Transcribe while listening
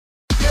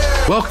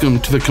Welcome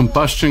to the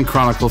Combustion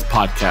Chronicles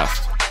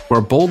podcast, where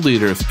bold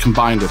leaders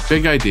combine with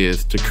big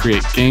ideas to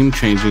create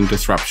game-changing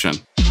disruption.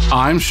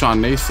 I'm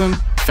Sean Nason,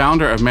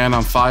 founder of Man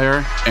on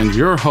Fire, and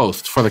your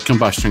host for the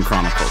Combustion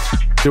Chronicles.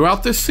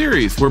 Throughout this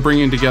series, we're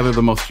bringing together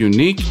the most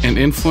unique and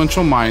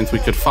influential minds we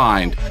could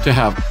find to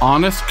have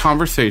honest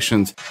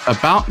conversations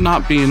about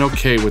not being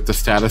okay with the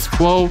status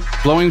quo,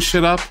 blowing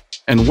shit up,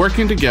 and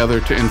working together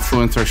to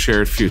influence our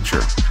shared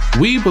future.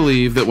 We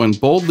believe that when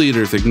bold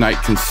leaders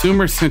ignite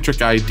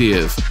consumer-centric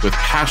ideas with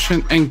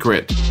passion and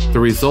grit, the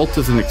result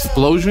is an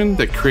explosion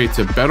that creates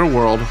a better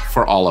world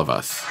for all of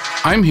us.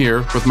 I'm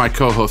here with my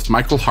co-host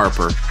Michael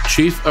Harper,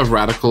 Chief of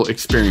Radical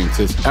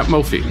Experiences at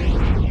Mophie.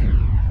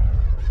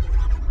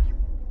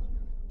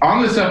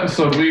 On this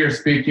episode, we are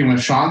speaking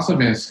with Sean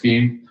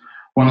Slovenski,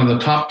 one of the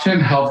top 10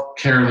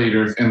 healthcare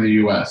leaders in the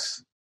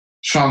U.S.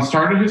 Sean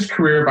started his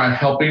career by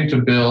helping to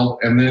build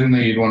and then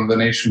lead one of the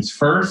nation's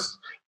first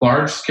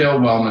large-scale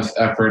wellness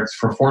efforts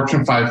for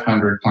Fortune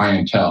 500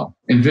 clientele.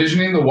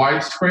 Envisioning the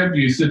widespread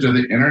usage of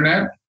the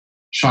internet,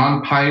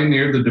 Sean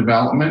pioneered the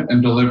development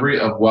and delivery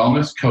of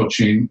wellness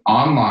coaching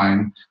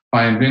online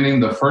by inventing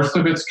the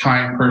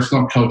first-of-its-kind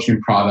personal coaching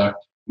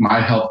product,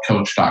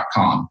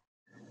 myhealthcoach.com.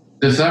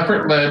 This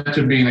effort led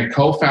to being a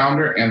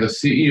co-founder and the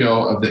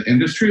CEO of the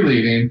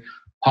industry-leading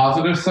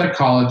positive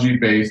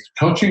psychology-based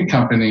coaching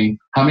company,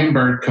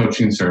 Hummingbird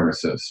Coaching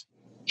Services.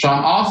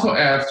 Sean also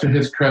adds to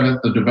his credit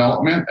the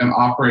development and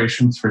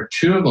operations for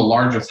two of the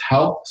largest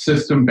health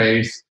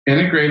system-based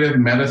integrated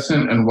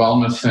medicine and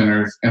wellness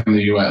centers in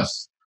the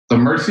U.S. The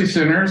Mercy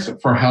Centers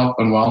for Health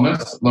and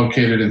Wellness,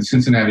 located in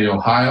Cincinnati,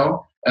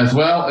 Ohio, as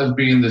well as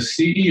being the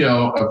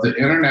CEO of the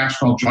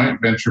international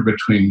joint venture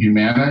between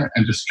Humana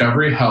and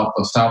Discovery Health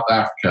of South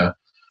Africa,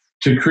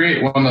 to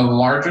create one of the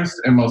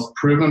largest and most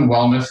proven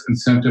wellness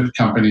incentive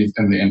companies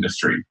in the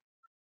industry.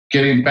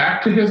 Getting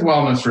back to his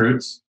wellness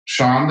roots,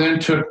 Sean then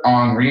took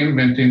on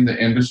reinventing the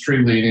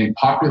industry-leading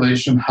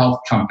population health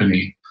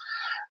company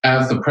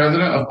as the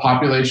president of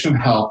population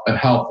health at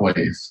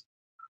Healthways,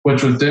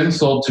 which was then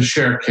sold to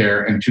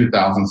Sharecare in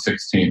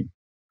 2016.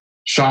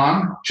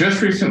 Sean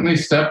just recently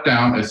stepped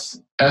down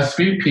as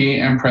SVP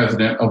and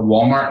president of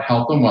Walmart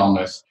Health and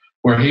Wellness,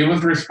 where he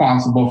was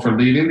responsible for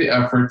leading the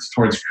efforts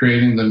towards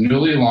creating the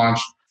newly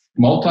launched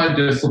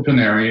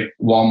multidisciplinary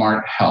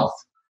Walmart Health.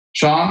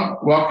 Sean,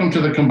 welcome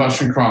to the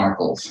Combustion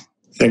Chronicles.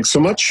 Thanks so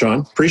much,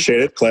 Sean.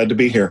 Appreciate it. Glad to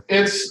be here.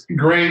 It's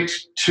great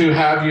to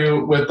have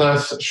you with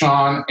us,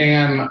 Sean,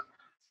 and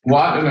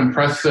what an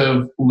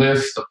impressive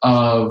list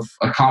of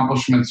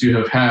accomplishments you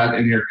have had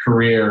in your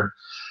career.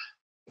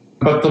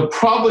 But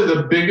probably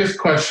the biggest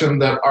question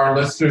that our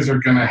listeners are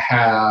going to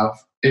have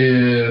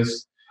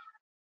is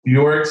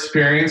your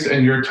experience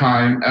and your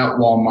time at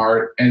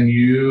Walmart and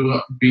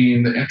you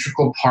being the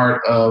integral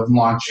part of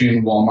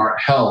launching Walmart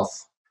Health.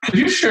 Could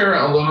you share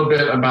a little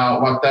bit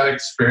about what that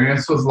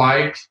experience was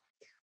like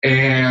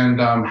and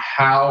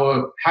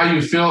how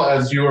you feel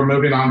as you were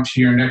moving on to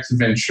your next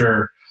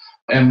venture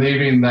and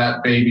leaving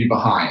that baby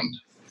behind?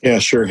 Yeah,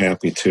 sure.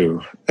 Happy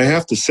to. I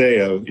have to say,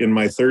 in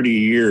my 30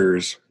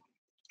 years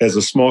as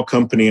a small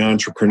company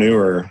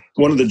entrepreneur,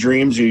 one of the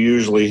dreams you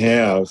usually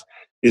have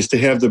is to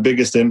have the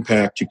biggest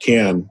impact you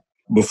can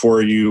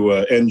before you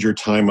end your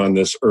time on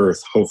this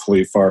earth,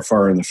 hopefully far,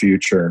 far in the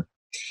future.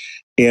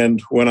 And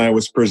when I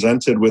was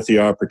presented with the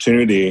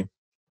opportunity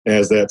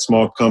as that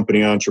small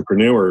company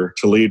entrepreneur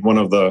to lead one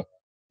of the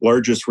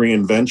largest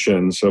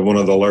reinventions of one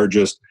of the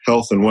largest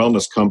health and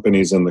wellness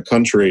companies in the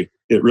country,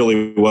 it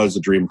really was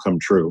a dream come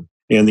true.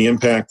 And the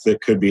impact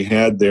that could be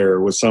had there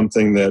was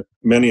something that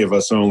many of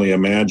us only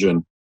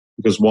imagine,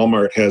 because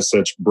Walmart has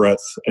such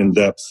breadth and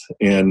depth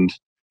and,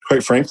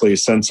 quite frankly, a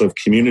sense of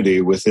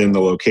community within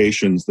the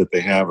locations that they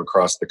have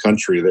across the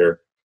country. They're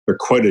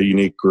quite a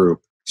unique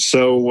group.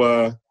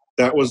 So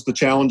that was the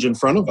challenge in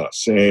front of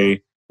us,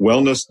 a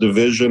wellness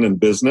division and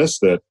business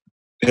that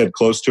had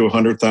close to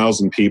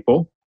 100,000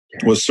 people,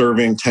 was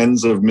serving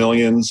tens of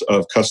millions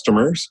of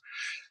customers.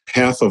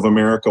 Half of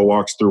America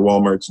walks through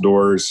Walmart's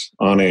doors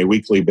on a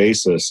weekly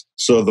basis.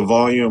 So the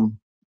volume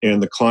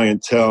and the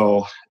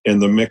clientele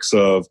and the mix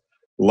of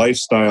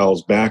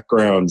lifestyles,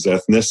 backgrounds,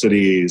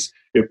 ethnicities,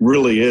 it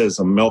really is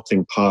a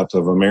melting pot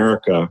of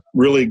America,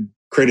 really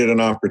created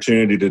an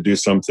opportunity to do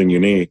something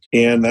unique.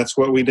 And that's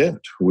what we did.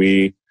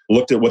 We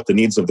looked at what the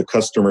needs of the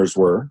customers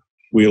were.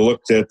 We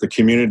looked at the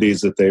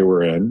communities that they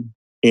were in.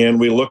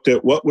 And we looked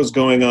at what was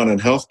going on in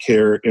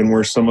healthcare and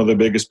where some of the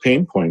biggest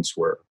pain points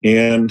were.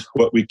 And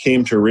what we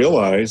came to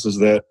realize is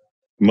that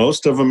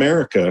most of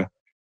America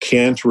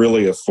can't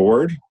really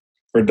afford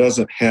or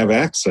doesn't have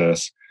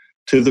access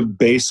to the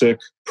basic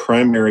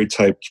primary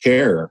type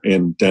care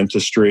in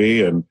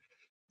dentistry and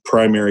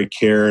primary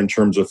care in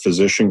terms of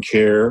physician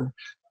care,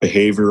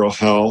 behavioral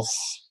health,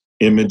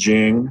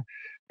 imaging,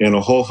 and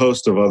a whole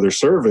host of other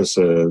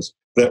services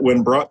that,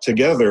 when brought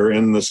together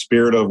in the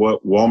spirit of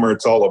what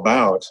Walmart's all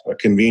about, a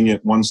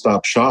convenient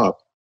one-stop shop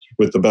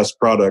with the best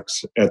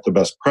products at the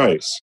best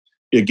price,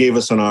 it gave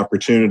us an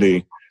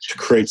opportunity to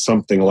create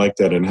something like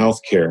that in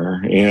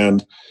healthcare.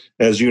 And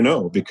as you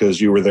know, because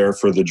you were there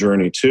for the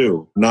journey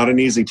too, not an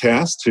easy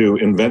task to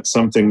invent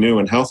something new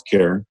in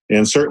healthcare,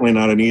 and certainly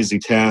not an easy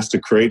task to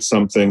create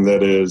something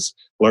that is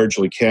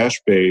largely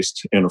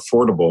cash-based and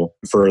affordable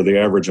for the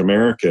average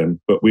American.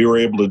 But we were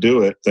able to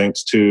do it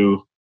thanks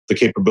to the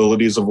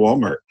capabilities of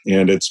Walmart,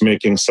 and it's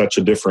making such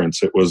a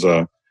difference. It was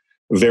a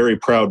very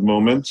proud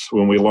moment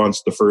when we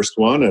launched the first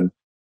one, and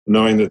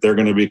knowing that they're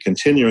going to be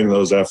continuing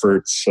those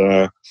efforts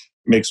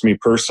makes me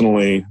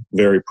personally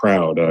very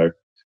proud. I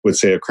would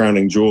say a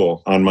crowning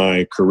jewel on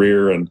my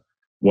career and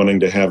wanting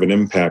to have an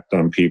impact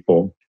on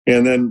people.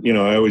 And then,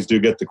 I always do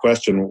get the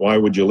question, why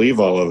would you leave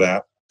all of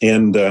that?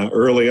 And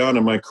early on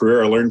in my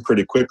career, I learned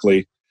pretty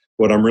quickly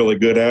what I'm really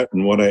good at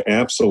and what I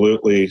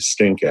absolutely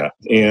stink at.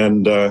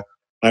 And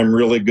I'm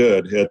really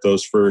good at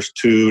those first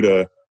 2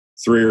 to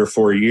 3 or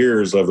 4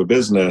 years of a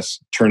business,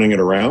 turning it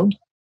around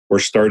or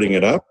starting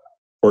it up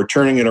or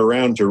turning it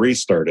around to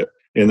restart it.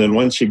 And then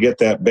once you get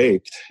that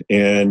baked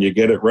and you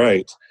get it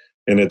right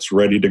and it's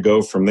ready to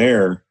go from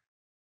there,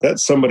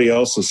 that's somebody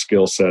else's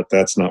skill set.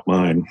 That's not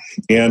mine.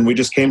 And we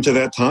just came to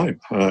that time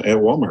at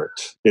Walmart.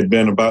 It'd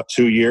been about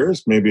 2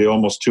 years, maybe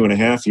almost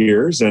 2.5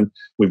 years, and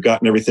we've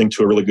gotten everything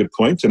to a really good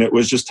point. And it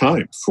was just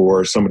time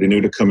for somebody new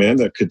to come in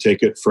that could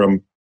take it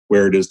from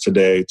where it is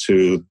today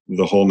to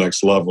the whole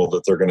next level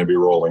that they're going to be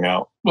rolling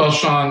out. Well,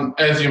 Sean,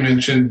 as you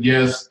mentioned,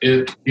 yes,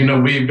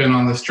 we've been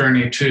on this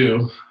journey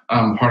too,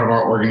 part of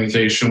our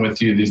organization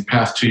with you these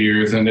past 2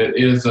 years, and it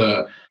is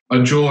a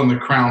jewel in the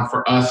crown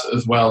for us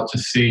as well to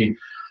see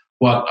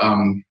what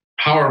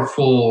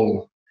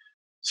powerful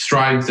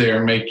strides they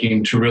are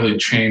making to really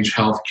change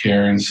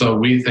healthcare. And so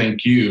we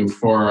thank you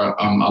for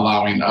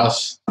allowing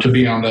us to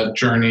be on that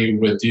journey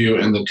with you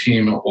and the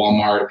team at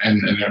Walmart,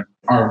 and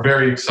are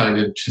very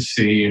excited to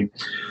see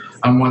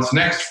what's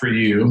next for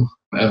you.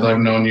 As I've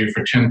known you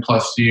for 10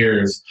 plus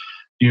years,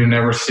 you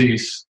never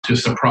cease to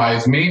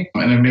surprise me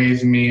and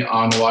amaze me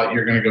on what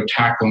you're going to go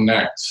tackle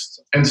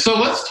next. And so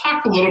let's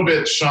talk a little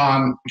bit,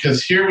 Sean,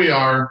 because here we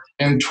are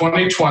in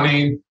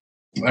 2020.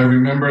 I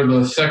remember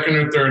the second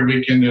or third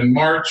weekend in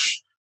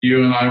March,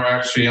 you and I were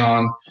actually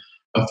on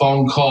a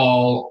phone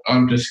call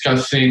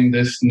discussing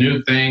this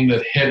new thing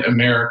that hit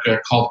America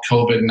called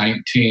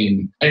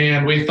COVID-19.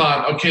 And we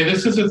thought, okay,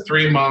 this is a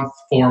 3-month,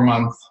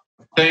 4-month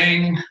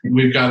thing.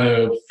 We've got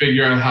to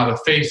figure out how to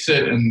face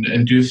it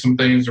and do some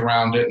things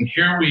around it. And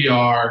here we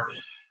are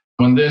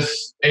when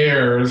this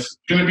airs,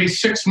 going to be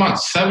 6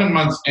 months, 7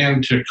 months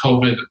into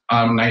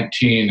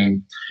COVID-19.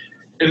 And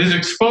it has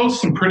exposed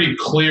some pretty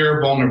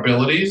clear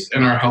vulnerabilities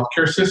in our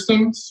healthcare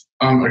systems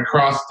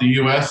across the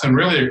US and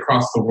really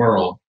across the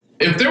world.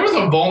 If there was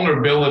a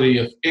vulnerability,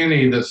 if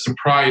any, that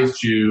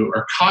surprised you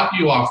or caught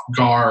you off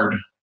guard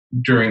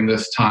during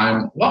this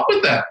time, what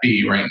would that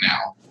be right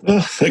now?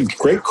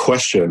 Great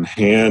question.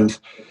 And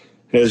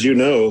as you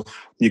know,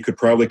 you could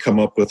probably come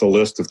up with a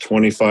list of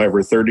 25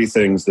 or 30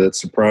 things that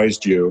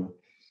surprised you.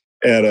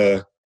 At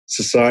a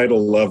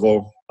societal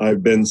level,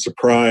 I've been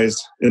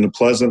surprised in a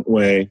pleasant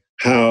way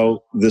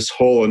how this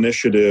whole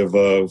initiative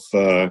of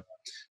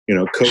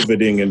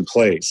COVIDing in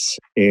place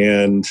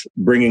and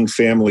bringing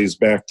families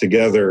back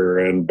together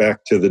and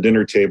back to the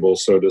dinner table,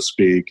 so to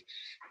speak.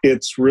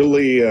 It's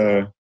really,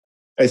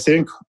 I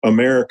think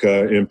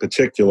America in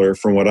particular,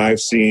 from what I've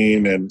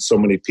seen and so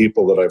many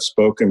people that I've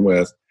spoken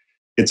with,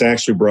 it's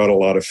actually brought a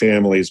lot of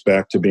families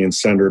back to being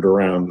centered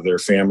around their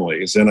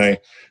families. And I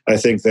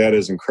think that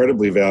is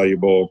incredibly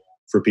valuable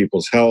for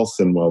people's health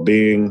and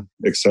well-being,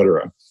 et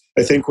cetera.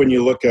 I think when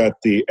you look at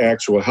the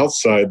actual health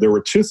side, there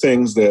were 2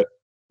 things that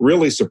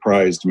really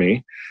surprised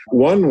me.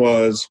 One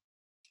was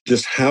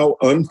just how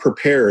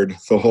unprepared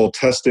the whole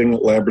testing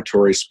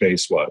laboratory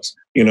space was.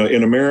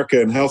 In America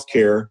in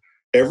healthcare,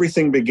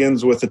 everything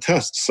begins with a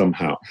test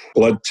somehow.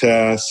 Blood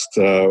test,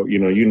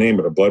 you name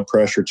it, a blood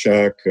pressure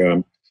check,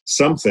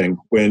 something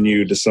when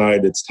you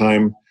decide it's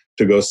time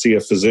to go see a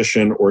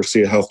physician or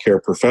see a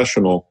healthcare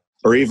professional,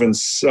 or even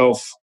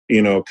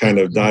kind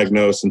of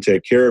diagnose and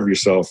take care of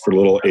yourself for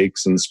little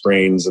aches and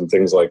sprains and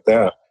things like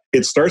that.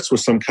 It starts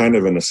with some kind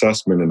of an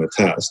assessment and a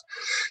test.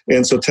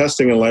 And so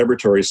testing in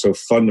laboratory is so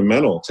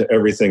fundamental to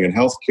everything in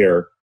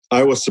healthcare.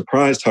 I was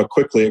surprised how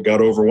quickly it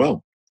got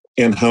overwhelmed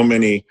and how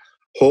many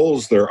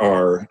holes there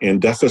are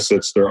and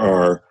deficits there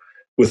are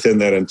within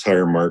that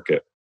entire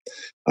market.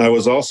 I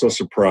was also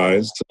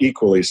surprised,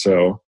 equally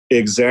so,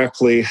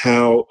 exactly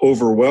how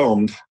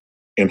overwhelmed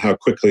and how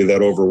quickly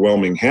that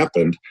overwhelming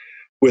happened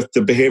with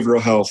the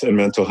behavioral health and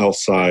mental health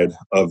side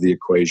of the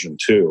equation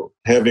too.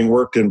 Having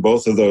worked in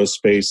both of those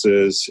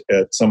spaces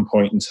at some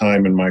point in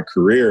time in my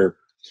career,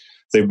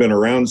 they've been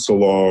around so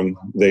long,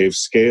 they've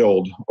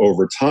scaled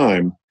over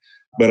time.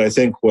 But I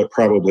think what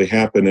probably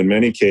happened in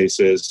many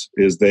cases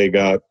is they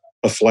got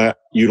a flat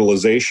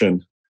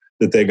utilization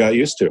that they got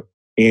used to.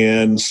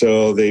 And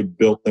so they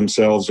built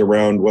themselves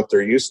around what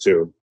they're used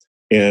to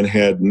and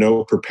had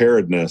no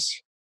preparedness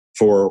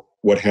for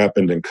what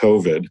happened in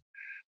COVID.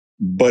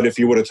 But if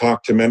you would have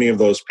talked to many of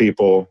those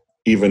people,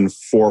 even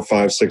 4,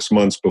 5, 6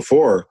 months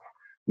before,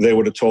 they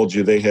would have told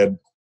you they had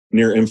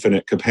near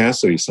infinite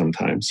capacity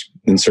sometimes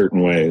in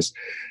certain ways.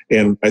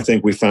 And I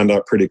think we found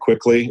out pretty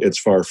quickly it's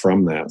far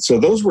from that. So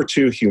those were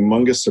two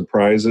humongous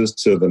surprises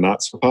to the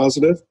not so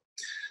positive,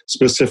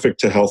 specific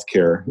to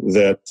healthcare,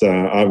 that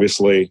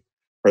obviously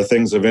are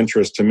things of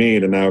interest to me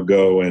to now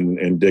go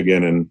and dig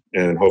in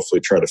and hopefully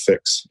try to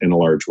fix in a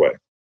large way.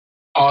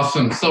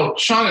 Awesome. So,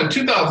 Sean, in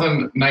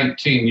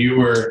 2019, you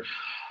were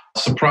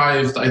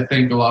surprised, I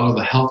think, a lot of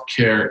the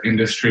healthcare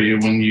industry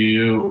when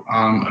you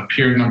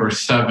appeared number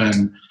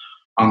 7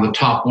 on the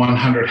top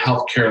 100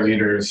 healthcare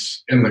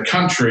leaders in the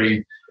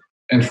country.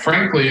 And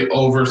frankly,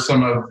 over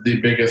some of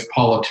the biggest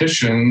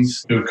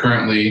politicians who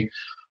currently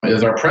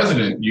is our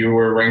president, you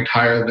were ranked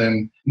higher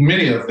than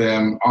many of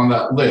them on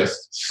that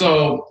list.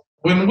 So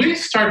when we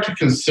start to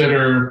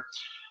consider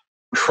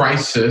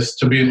crisis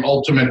to be an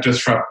ultimate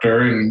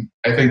disruptor, and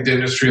I think the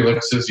industry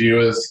looks at you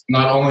as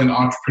not only an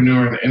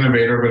entrepreneur and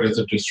innovator, but as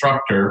a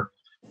disruptor,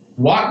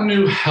 what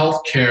new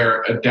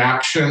healthcare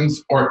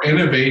adaptations or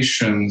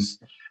innovations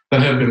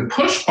that have been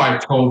pushed by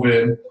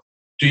COVID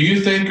do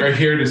you think are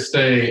here to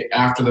stay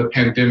after the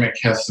pandemic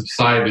has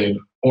subsided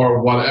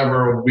or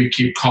whatever we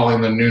keep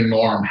calling the new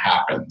norm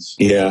happens?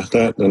 Yeah,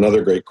 that's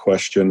another great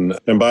question.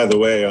 And by the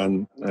way,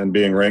 on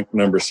being ranked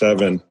number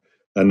 7,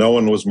 no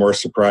one was more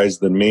surprised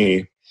than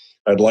me.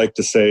 I'd like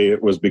to say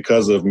it was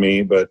because of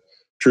me, but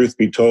truth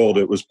be told,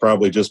 it was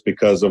probably just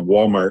because of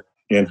Walmart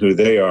and who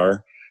they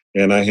are.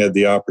 And I had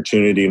the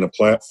opportunity and a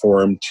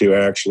platform to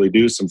actually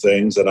do some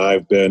things that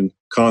I've been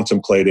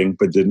contemplating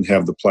but didn't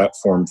have the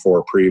platform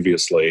for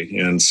previously.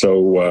 And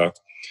so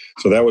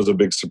that was a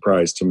big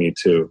surprise to me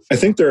too. I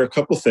think there are a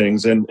couple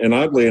things, and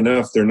oddly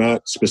enough, they're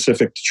not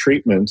specific to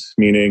treatment,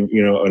 meaning,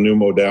 a new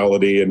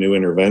modality, a new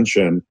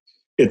intervention.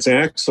 It's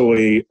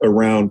actually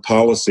around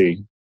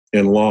policy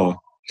and law.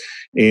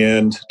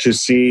 And to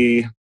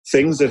see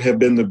things that have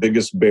been the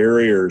biggest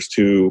barriers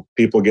to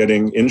people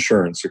getting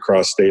insurance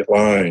across state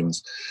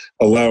lines,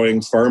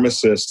 allowing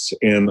pharmacists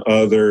and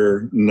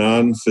other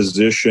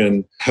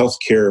non-physician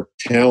healthcare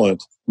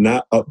talent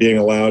not being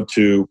allowed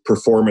to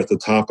perform at the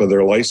top of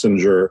their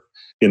licensure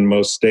in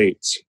most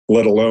states,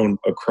 let alone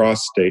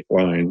across state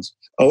lines.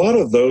 A lot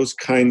of those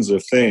kinds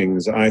of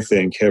things, I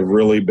think, have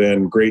really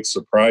been great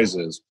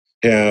surprises,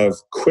 have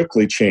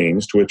quickly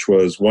changed, which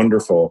was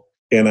wonderful.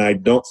 And I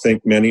don't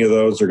think many of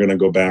those are going to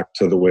go back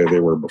to the way they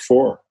were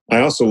before.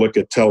 I also look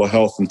at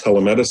telehealth and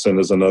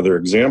telemedicine as another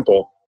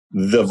example.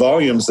 The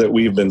volumes that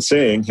we've been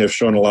seeing have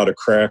shown a lot of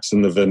cracks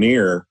in the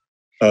veneer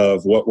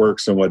of what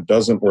works and what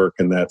doesn't work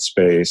in that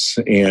space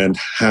and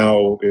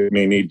how it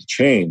may need to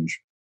change.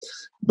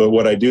 But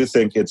what I do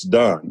think it's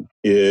done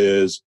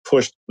is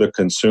pushed the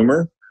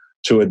consumer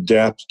to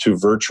adapt to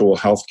virtual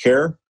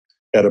healthcare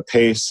at a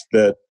pace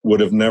that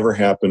would have never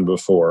happened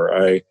before.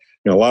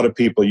 A lot of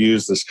people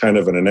use this kind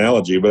of an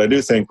analogy, but I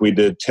do think we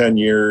did 10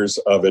 years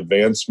of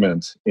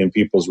advancement in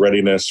people's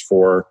readiness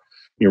for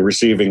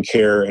receiving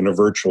care in a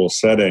virtual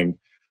setting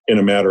in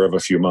a matter of a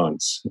few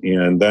months.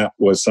 And that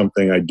was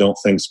something I don't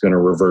think is going to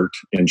revert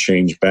and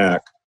change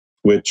back,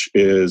 which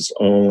is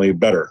only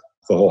better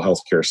for the whole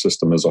healthcare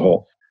system as a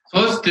whole.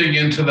 So let's dig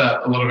into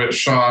that a little bit,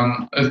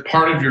 Sean. As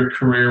part of your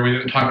career, we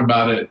didn't talk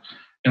about it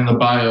in the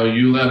bio,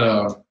 you led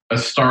a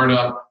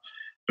startup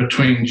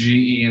between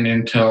GE and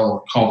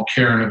Intel called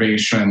Care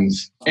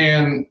Innovations.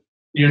 And,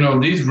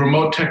 these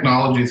remote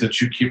technologies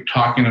that you keep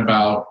talking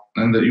about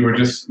and that you were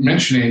just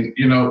mentioning,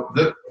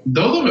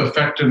 those have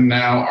affected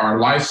now our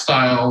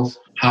lifestyles,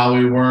 how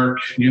we work.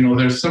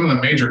 There's some of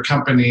the major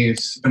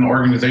companies and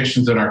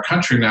organizations in our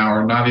country now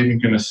are not even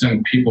going to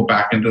send people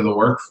back into the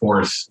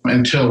workforce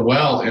until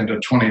well into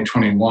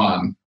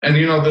 2021. And,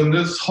 then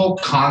this whole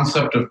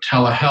concept of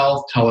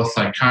telehealth,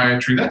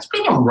 telepsychiatry, that's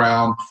been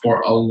around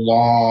for a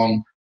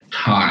long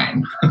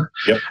time.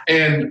 Yep.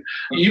 And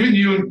even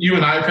you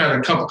and I have had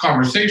a couple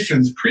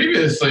conversations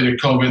previously to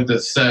COVID that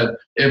said,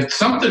 if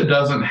something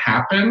doesn't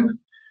happen,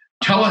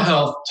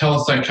 telehealth,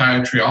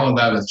 telepsychiatry, all of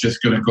that is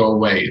just going to go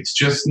away. It's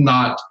just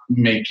not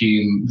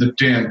making the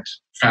dent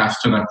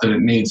fast enough that it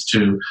needs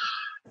to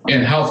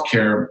in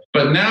healthcare.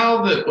 But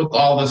now that with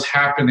all this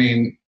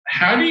happening,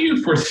 how do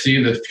you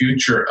foresee the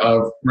future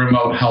of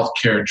remote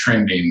healthcare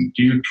trending?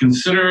 Do you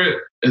consider it,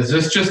 is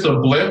this just a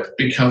blip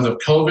because of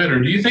COVID,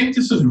 or do you think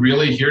this is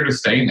really here to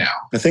stay now?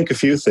 I think a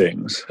few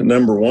things.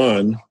 Number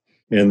one,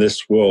 and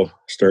this will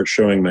start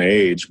showing my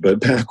age, but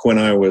back when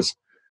I was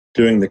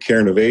doing the Care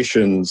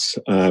Innovations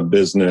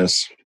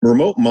business,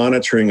 remote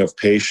monitoring of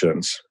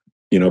patients,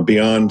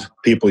 beyond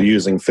people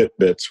using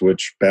Fitbits,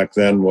 which back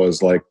then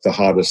was like the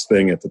hottest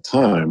thing at the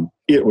time,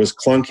 it was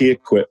clunky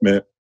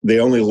equipment. They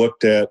only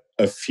looked at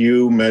a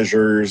few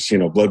measures,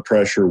 blood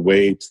pressure,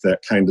 weight,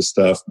 that kind of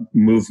stuff,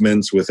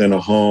 movements within a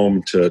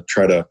home to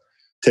try to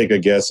take a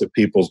guess at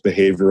people's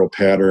behavioral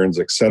patterns,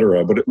 et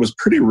cetera. But it was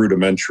pretty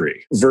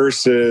rudimentary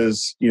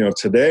versus,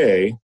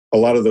 today, a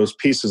lot of those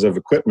pieces of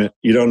equipment,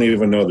 you don't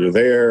even know they're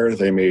there.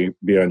 They may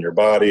be on your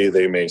body.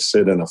 They may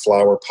sit in a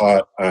flower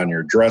pot on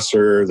your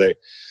dresser. The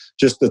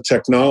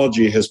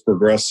technology has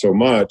progressed so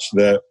much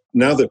that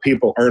now that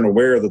people aren't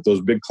aware that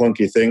those big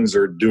clunky things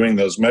are doing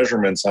those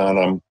measurements on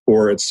them,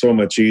 or it's so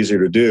much easier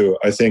to do,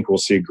 I think we'll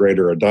see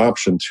greater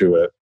adoption to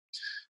it.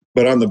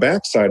 But on the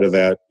backside of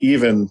that,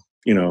 even,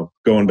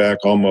 going back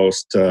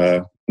almost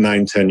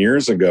 9-10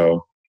 years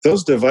ago,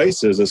 those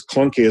devices, as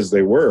clunky as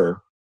they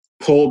were,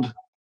 pulled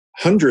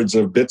hundreds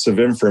of bits of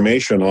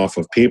information off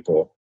of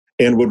people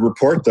and would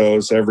report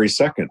those every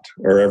second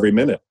or every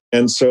minute.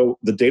 And so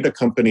the data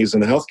companies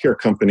and the healthcare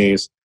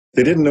companies,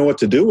 they didn't know what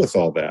to do with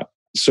all that.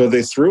 So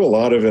they threw a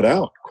lot of it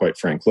out, quite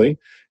frankly,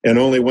 and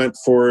only went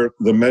for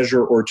the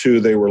measure or two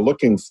they were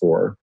looking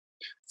for.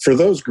 For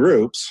those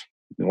groups,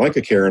 like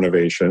a Care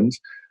Innovations,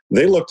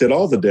 they looked at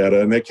all the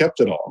data and they kept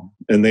it all.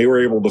 And they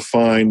were able to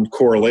find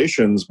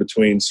correlations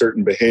between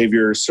certain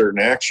behaviors,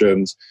 certain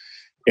actions,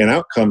 and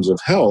outcomes of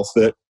health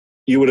that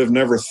you would have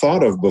never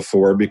thought of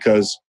before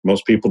because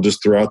most people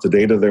just threw out the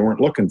data they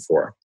weren't looking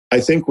for. I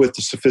think with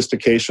the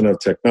sophistication of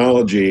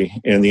technology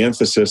and the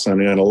emphasis on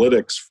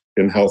analytics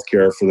in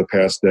healthcare for the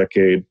past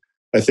decade,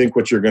 I think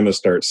what you're going to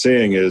start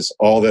seeing is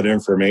all that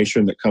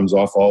information that comes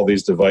off all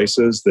these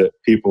devices that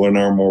people are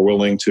now more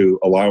willing to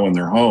allow in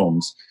their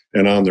homes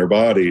and on their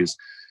bodies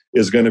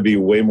is going to be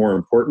way more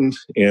important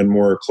and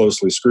more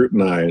closely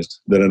scrutinized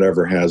than it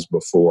ever has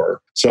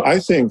before. So I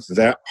think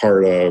that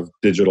part of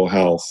digital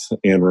health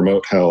and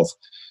remote health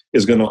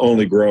is going to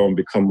only grow and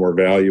become more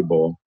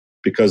valuable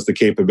because the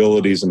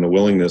capabilities and the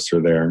willingness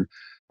are there.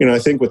 I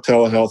think with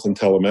telehealth and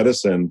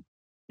telemedicine,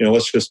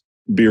 let's just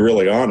be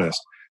really honest.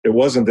 It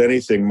wasn't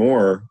anything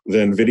more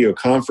than video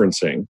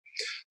conferencing.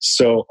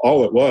 So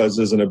all it was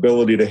is an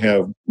ability to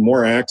have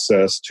more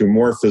access to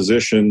more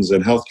physicians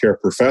and healthcare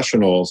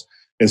professionals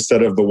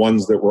instead of the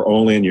ones that were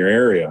only in your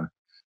area.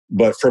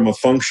 But from a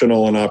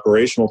functional and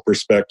operational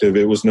perspective,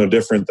 it was no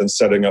different than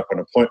setting up an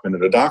appointment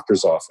at a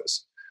doctor's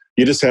office.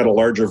 You just had a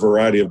larger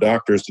variety of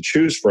doctors to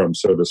choose from,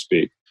 so to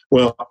speak.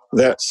 Well,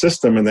 that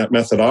system and that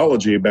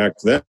methodology back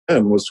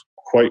then was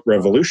quite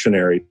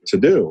revolutionary to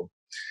do.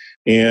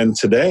 And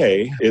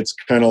today, it's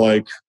kind of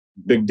like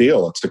big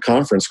deal. It's a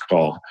conference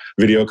call,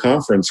 video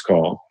conference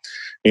call.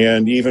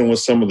 And even with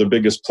some of the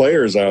biggest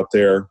players out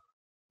there,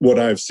 what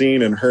I've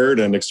seen and heard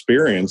and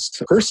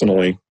experienced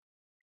personally,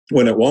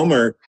 when at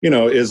Walmart,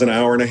 is an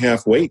hour and a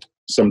half wait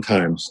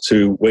sometimes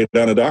to wait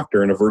on a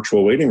doctor in a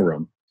virtual waiting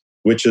room,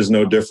 which is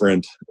no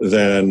different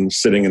than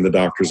sitting in the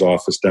doctor's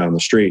office down the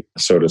street,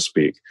 so to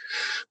speak.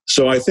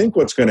 So I think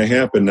what's going to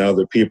happen now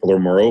that people are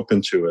more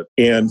open to it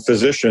and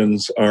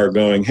physicians are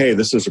going, hey,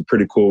 this is a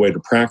pretty cool way to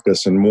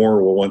practice and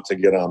more will want to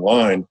get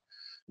online.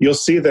 You'll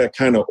see that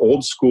kind of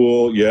old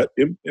school yet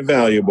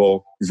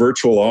invaluable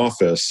virtual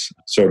office,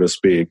 so to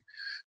speak,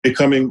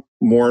 becoming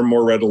more and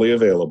more readily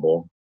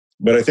available.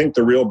 But I think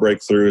the real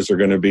breakthroughs are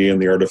going to be in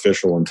the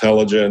artificial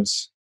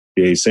intelligence,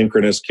 the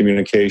asynchronous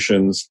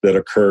communications that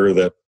occur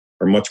that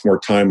are much more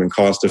time and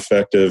cost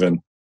effective and,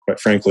 quite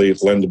frankly,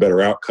 lend to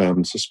better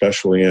outcomes,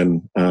 especially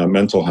in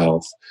mental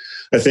health.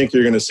 I think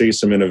you're going to see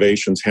some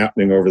innovations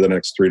happening over the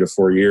next 3 to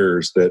 4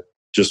 years that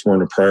just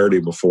weren't a priority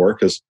before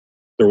because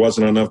there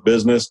wasn't enough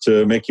business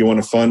to make you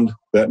want to fund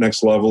that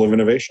next level of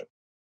innovation.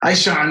 Hi,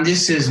 Sean.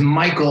 This is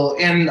Michael,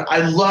 and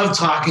I love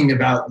talking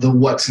about the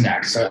what's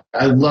next.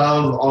 I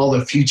love all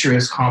the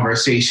futurist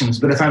conversations,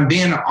 but if I'm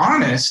being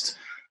honest,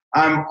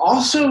 I'm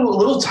also a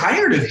little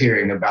tired of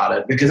hearing about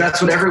it because that's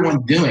what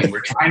everyone's doing.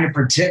 We're trying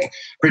to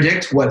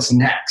predict what's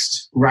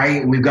next,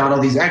 right? We've got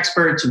all these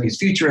experts and these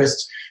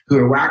futurists who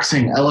are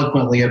waxing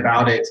eloquently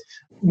about it.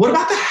 What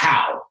about the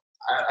how?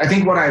 I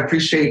think what I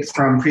appreciate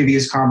from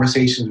previous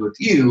conversations with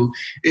you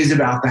is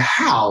about the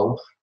how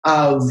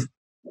of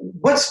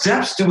what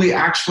steps do we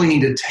actually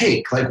need to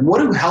take? Like, what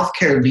do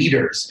healthcare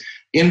leaders,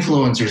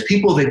 influencers,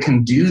 people that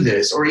can do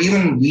this, or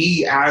even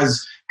we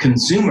as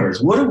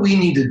consumers, what do we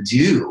need to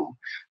do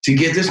to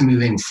get this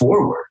moving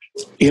forward?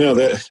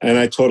 And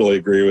I totally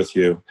agree with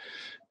you.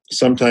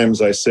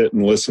 Sometimes I sit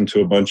and listen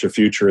to a bunch of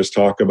futurists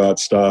talk about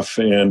stuff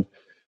and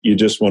you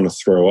just want to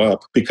throw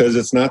up because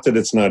it's not that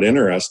it's not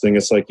interesting.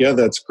 It's like, yeah,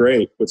 that's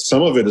great. But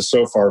some of it is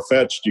so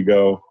far-fetched, you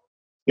go,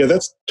 yeah,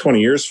 that's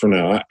 20 years from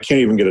now. I can't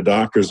even get a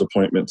doctor's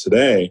appointment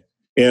today.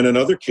 And in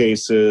other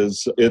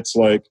cases, it's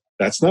like,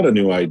 that's not a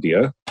new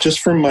idea.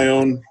 Just from my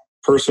own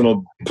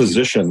personal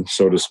position,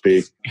 so to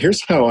speak,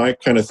 here's how I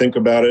kind of think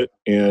about it.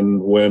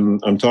 And when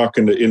I'm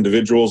talking to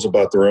individuals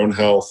about their own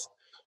health,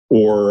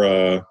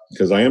 or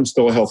because I am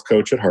still a health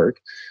coach at heart,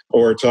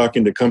 or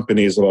talking to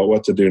companies about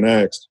what to do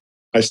next,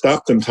 I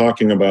stop them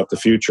talking about the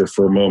future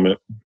for a moment.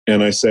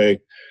 And I say,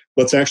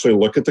 let's actually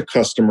look at the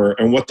customer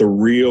and what the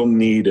real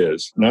need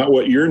is, not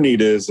what your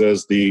need is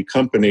as the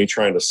company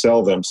trying to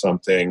sell them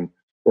something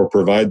or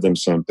provide them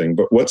something,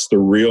 but what's the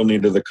real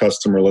need of the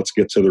customer? Let's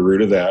get to the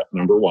root of that,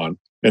 number one.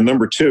 And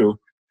number two,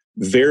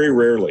 very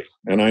rarely,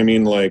 and I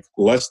mean like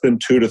less than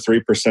 2 to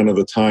 3% of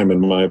the time,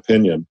 in my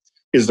opinion,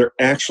 is there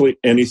actually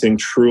anything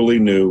truly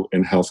new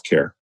in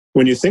healthcare?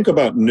 When you think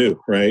about new,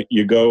 right,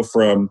 you go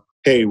from,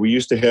 hey, we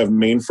used to have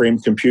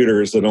mainframe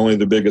computers that only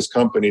the biggest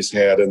companies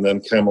had, and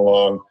then came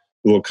along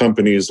little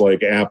companies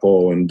like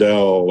Apple and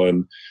Dell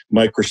and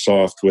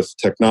Microsoft with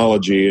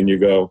technology, and you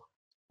go,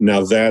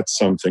 Now that's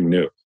something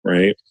new,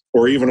 right?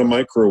 Or even a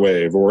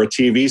microwave or a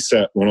TV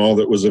set when all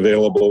that was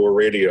available were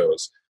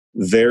radios.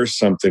 There's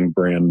something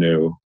brand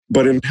new.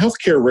 But in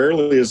healthcare,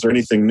 rarely is there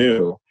anything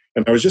new.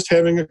 And I was just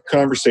having a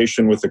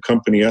conversation with a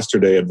company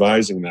yesterday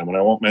advising them, and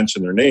I won't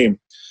mention their name,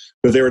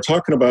 but they were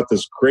talking about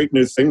this great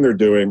new thing they're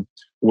doing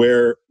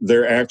where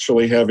they're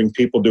actually having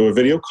people do a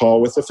video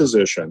call with a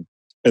physician.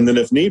 And then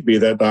if need be,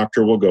 that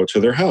doctor will go to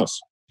their house.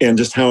 And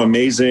just how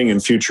amazing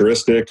and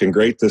futuristic and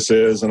great this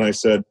is. And I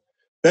said,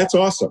 that's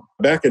awesome.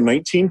 Back in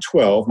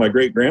 1912, my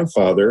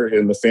great-grandfather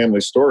in the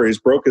family stories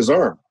broke his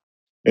arm.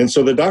 And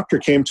so the doctor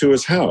came to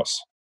his house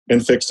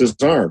and fixed his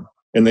arm.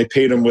 And they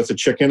paid him with a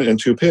chicken and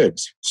 2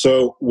 pigs.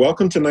 So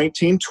welcome to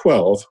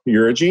 1912.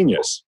 You're a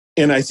genius.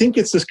 And I think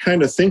it's this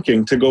kind of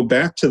thinking to go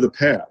back to the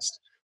past,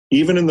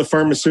 even in the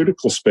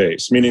pharmaceutical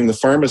space, meaning the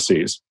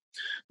pharmacies.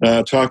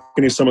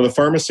 Talking to some of the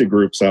pharmacy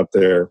groups out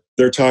there,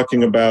 they're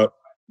talking about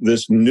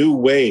this new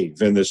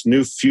wave and this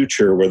new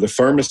future where the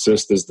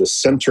pharmacist is the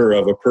center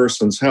of a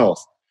person's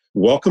health.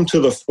 Welcome to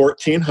the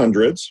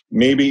 1400s,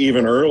 maybe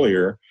even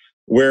earlier,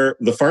 where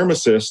the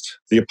pharmacist,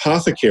 the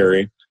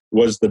apothecary,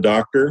 was the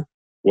doctor,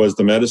 was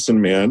the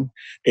medicine man,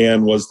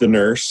 and was the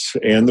nurse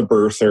and the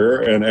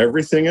birther and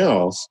everything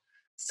else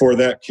for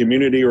that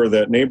community or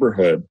that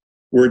neighborhood.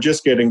 We're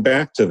just getting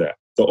back to that.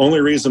 The only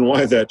reason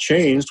why that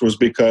changed was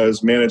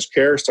because managed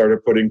care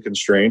started putting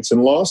constraints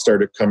and laws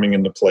started coming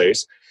into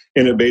place,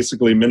 and it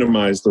basically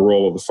minimized the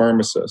role of the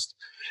pharmacist.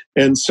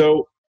 And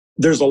so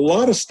there's a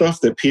lot of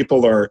stuff that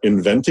people are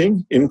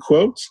inventing, in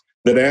quotes,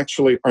 that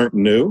actually aren't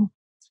new,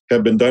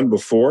 have been done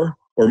before,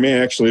 or may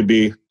actually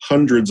be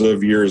hundreds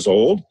of years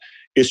old.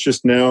 It's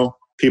just now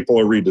people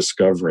are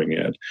rediscovering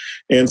it.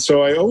 And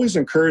so I always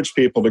encourage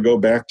people to go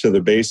back to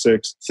the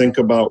basics, think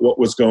about what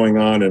was going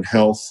on in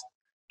health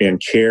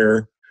and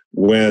care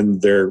when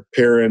their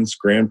parents,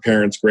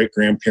 grandparents,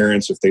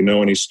 great-grandparents, if they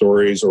know any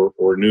stories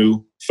or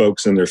knew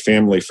folks in their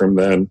family from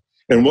then,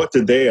 and what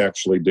did they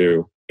actually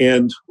do?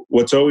 And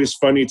what's always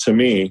funny to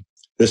me,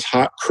 this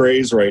hot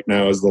craze right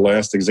now is the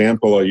last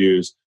example I'll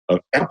use of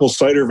apple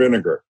cider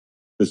vinegar,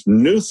 this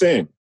new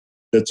thing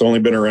that's only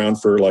been around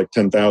for like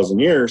 10,000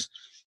 years,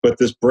 but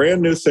this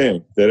brand new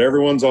thing that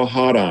everyone's all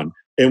hot on.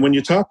 And when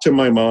you talk to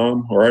my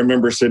mom, or I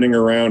remember sitting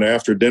around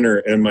after dinner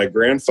and my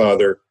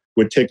grandfather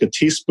would take a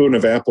teaspoon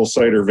of apple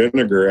cider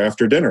vinegar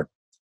after dinner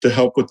to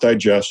help with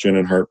digestion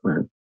and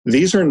heartburn.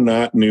 These are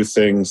not new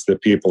things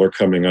that people are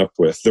coming up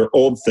with. They're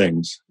old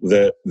things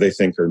that they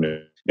think are new.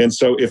 And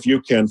so if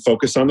you can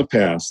focus on the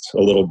past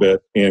a little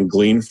bit and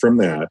glean from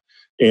that,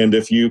 and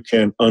if you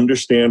can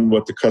understand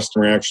what the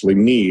customer actually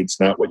needs,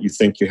 not what you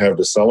think you have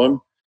to sell them,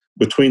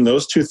 between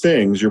those two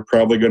things, you're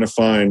probably going to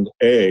find,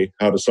 A,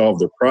 how to solve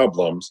their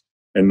problems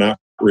and not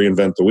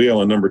reinvent the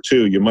wheel. And number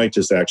two, you might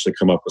just actually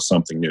come up with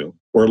something new,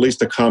 or at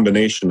least a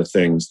combination of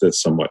things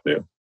that's somewhat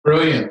new.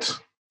 Brilliant.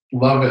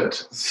 Love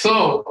it.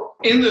 So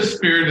in the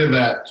spirit of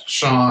that,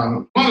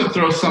 Sean, I want to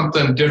throw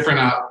something different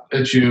out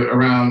at you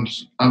around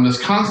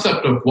this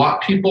concept of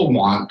what people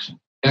want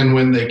and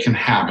when they can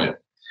have it.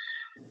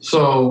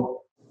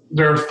 So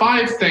there are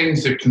 5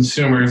 things that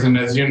consumers, and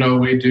as you know,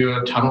 we do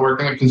a ton of work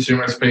in the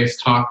consumer space,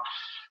 talk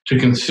to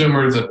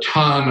consumers a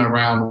ton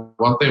around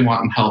what they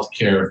want in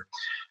healthcare.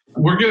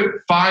 We're going to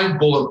 5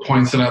 bullet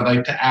points that I'd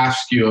like to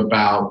ask you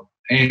about.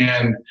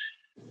 And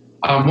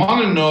I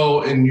want to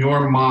know in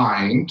your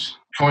mind,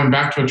 going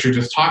back to what you're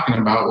just talking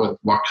about with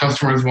what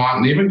customers want,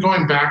 and even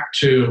going back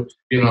to,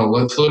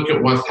 let's look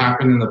at what's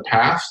happened in the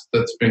past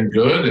that's been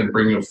good and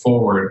bring it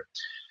forward.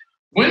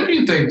 When do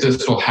you think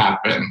this will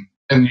happen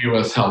in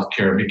U.S.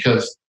 healthcare?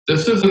 Because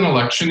this is an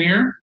election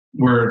year.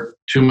 We're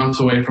 2 months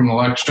away from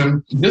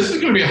election. This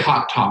is going to be a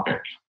hot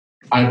topic,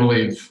 I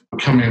believe,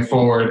 coming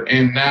forward.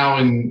 And now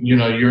in,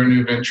 your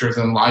new ventures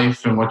in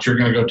life and what you're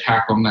going to go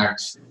tackle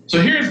next.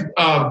 So here's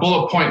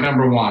bullet point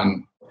number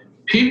 1.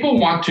 People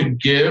want to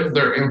give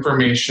their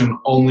information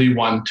only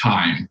one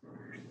time.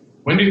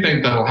 When do you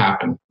think that'll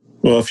happen?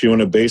 Well, if you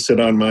want to base it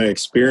on my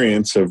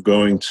experience of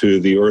going to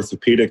the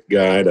orthopedic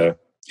guy to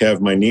have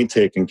my knee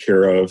taken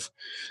care of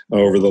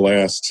over the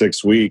last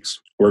 6 weeks,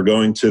 we're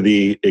going to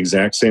the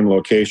exact same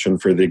location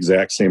for the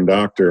exact same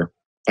doctor.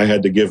 I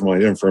had to give my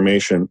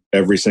information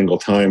every single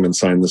time and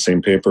sign the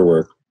same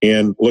paperwork.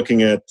 And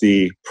looking at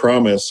the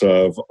promise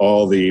of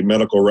all the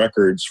medical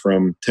records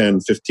from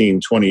 10,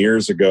 15, 20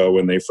 years ago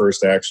when they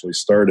first actually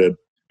started,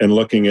 and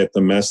looking at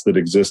the mess that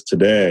exists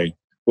today,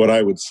 what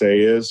I would say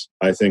is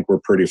I think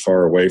we're pretty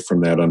far away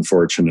from that,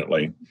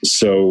 unfortunately.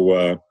 So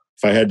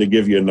if I had to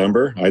give you a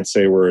number, I'd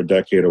say we're a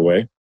decade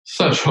away.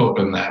 Such hope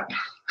in that.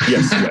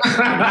 Yes.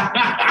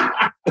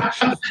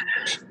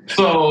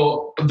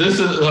 So this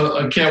is,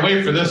 I can't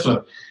wait for this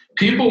one.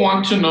 People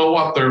want to know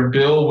what their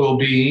bill will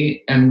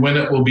be and when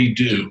it will be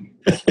due.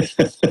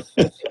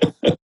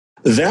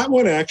 That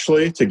one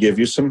actually, to give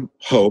you some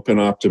hope and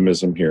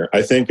optimism here,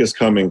 I think is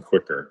coming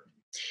quicker.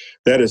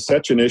 That is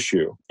such an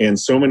issue. And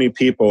so many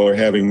people are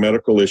having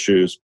medical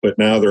issues, but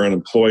now they're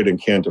unemployed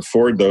and can't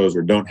afford those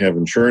or don't have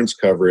insurance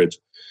coverage.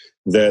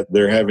 that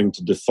they're having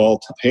to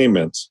default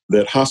payments,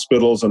 that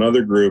hospitals and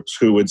other groups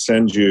who would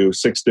send you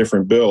 6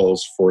 different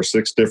bills for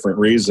 6 different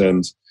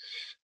reasons,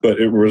 but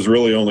it was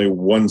really only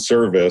one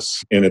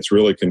service and it's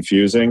really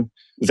confusing.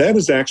 That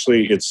is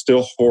actually, it's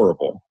still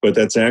horrible, but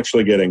that's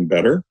actually getting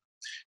better.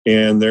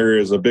 And there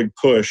is a big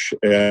push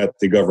at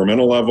the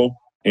governmental level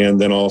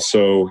and then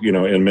also,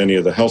 in many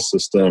of the health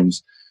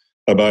systems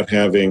about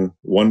having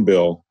one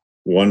bill,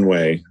 one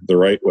way, the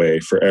right way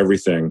for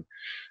everything,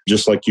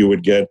 just like you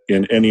would get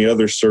in any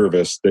other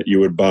service that you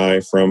would buy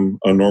from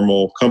a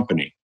normal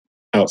company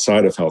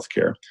outside of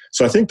healthcare.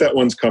 So I think that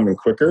one's coming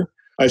quicker.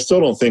 I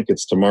still don't think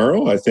it's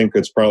tomorrow. I think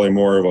it's probably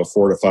more of a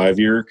 4 to 5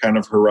 year kind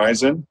of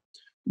horizon,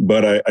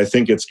 but I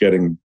think it's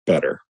getting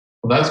better.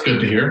 Well, that's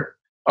good to hear.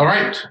 All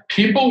right.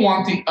 People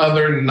want the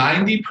other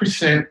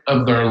 90%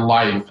 of their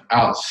life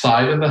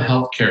outside of the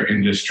healthcare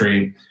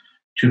industry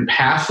to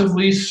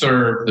passively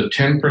serve the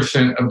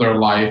 10% of their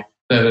life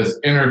that is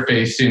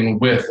interfacing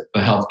with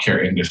the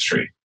healthcare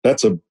industry.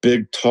 That's a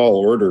big, tall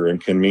order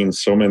and can mean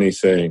so many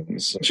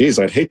things. Geez,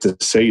 I'd hate to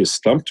say you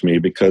stumped me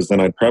because then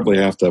I'd probably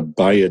have to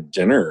buy you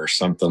dinner or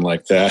something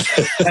like that.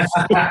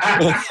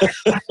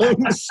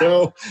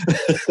 So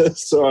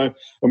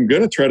I'm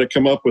going to try to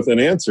come up with an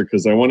answer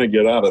because I want to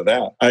get out of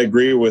that. I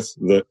agree with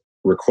the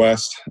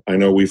request. I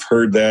know we've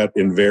heard that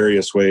in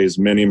various ways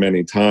many,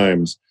 many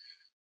times.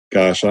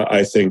 Gosh,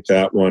 I think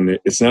that one,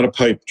 it's not a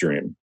pipe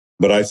dream.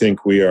 But I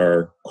think we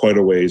are quite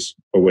a ways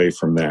away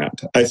from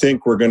that. I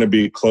think we're going to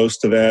be close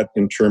to that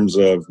in terms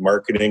of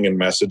marketing and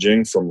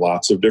messaging from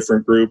lots of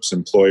different groups,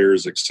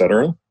 employers, et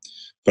cetera.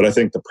 But I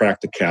think the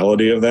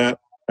practicality of that,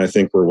 I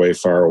think we're way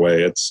far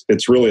away.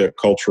 It's really a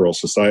cultural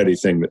society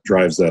thing that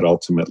drives that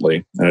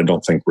ultimately. And I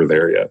don't think we're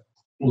there yet.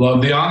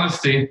 Love the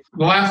honesty.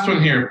 The last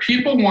one here.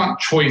 People want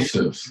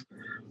choices.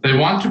 They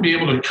want to be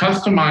able to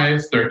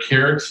customize their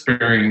care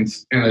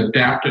experience and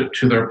adapt it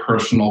to their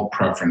personal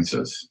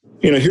preferences.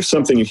 Here's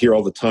something you hear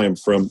all the time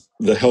from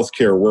the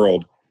healthcare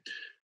world.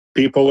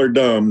 People are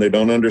dumb. They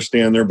don't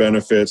understand their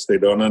benefits. They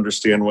don't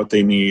understand what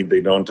they need.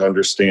 They don't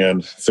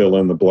understand fill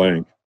in the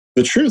blank.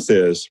 The truth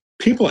is,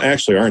 people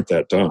actually aren't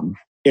that dumb.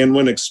 And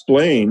when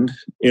explained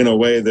in a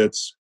way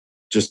that's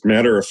just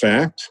matter of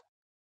fact,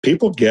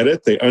 people get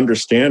it, they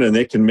understand, and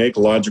they can make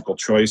logical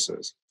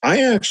choices.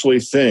 I actually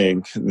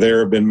think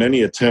there have been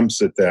many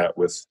attempts at that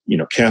with,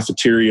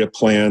 cafeteria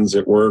plans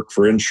at work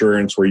for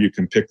insurance where you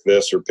can pick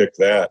this or pick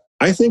that.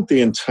 I think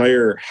the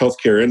entire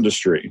healthcare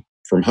industry,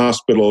 from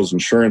hospitals,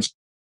 insurance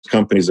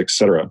companies, et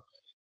cetera,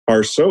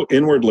 are so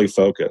inwardly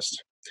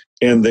focused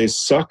and they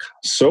suck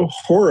so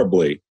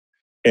horribly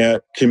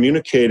at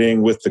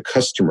communicating with the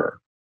customer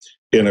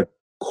in a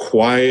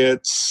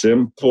quiet,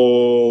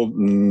 simple,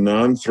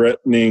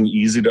 non-threatening,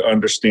 easy to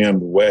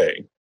understand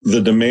way.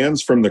 The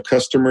demands from the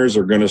customers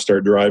are going to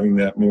start driving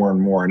that more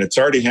and more. And it's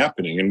already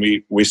happening. And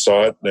we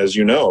saw it, as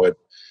you know, at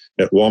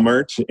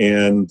Walmart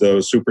and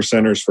those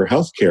supercenters for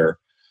healthcare.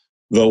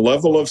 The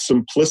level of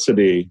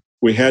simplicity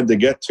we had to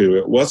get to,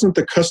 it wasn't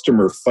the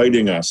customer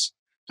fighting us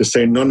to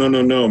say,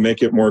 no,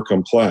 make it more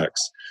complex.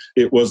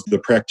 It was the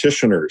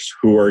practitioners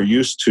who are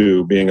used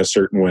to being a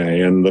certain way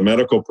and the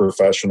medical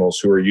professionals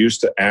who are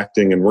used to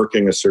acting and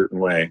working a certain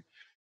way.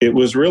 It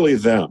was really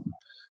them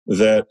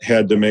that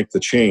had to make the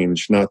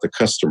change, not the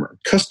customer.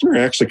 Customer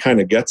actually kind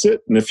of gets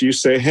it. And if you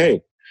say,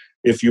 hey,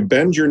 if you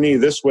bend your knee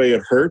this way,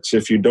 it hurts.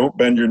 If you don't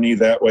bend your knee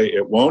that way,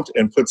 it won't,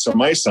 and put some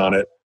ice on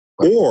it,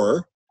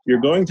 or you're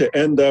going to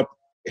end up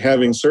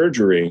having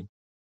surgery,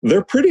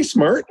 they're pretty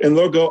smart and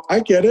they'll go,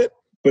 I get it.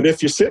 But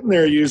if you're sitting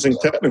there using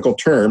technical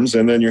terms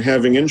and then you're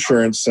having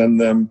insurance send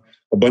them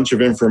a bunch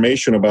of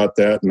information about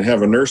that and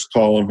have a nurse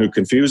call them who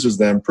confuses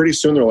them, pretty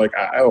soon they're like,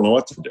 I don't know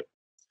what to do.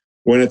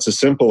 When it's as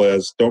simple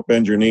as don't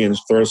bend your knee and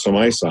throw some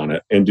ice on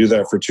it and do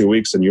that for 2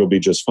 weeks and you'll be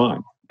just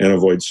fine and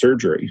avoid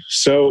surgery.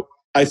 So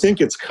I think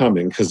it's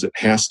coming because it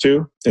has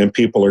to and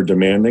people are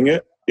demanding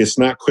it. It's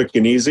not quick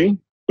and easy.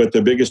 But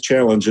the biggest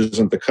challenge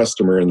isn't the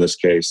customer in this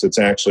case. It's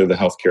actually the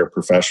healthcare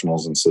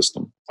professionals and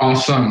system.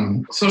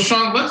 Awesome. So,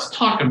 Sean, let's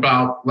talk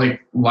about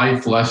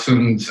life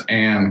lessons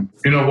and,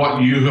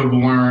 what you have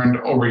learned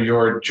over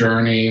your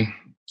journey.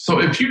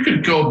 So if you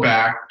could go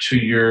back to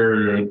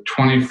your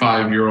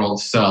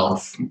 25-year-old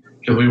self,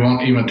 because we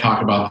won't even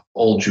talk about how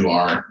old you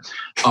are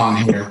on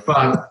here,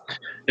 but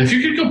if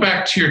you could go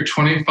back to your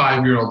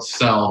 25-year-old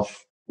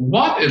self,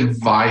 what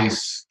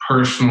advice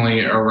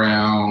personally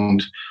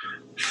around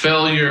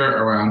failure,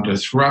 around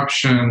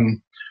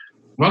disruption,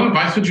 what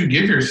advice would you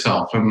give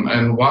yourself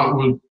and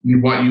what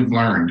you've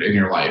learned in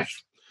your life?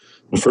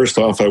 Well, first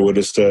off, I would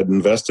have said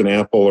invest in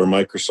Apple or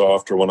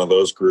Microsoft or one of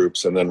those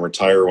groups and then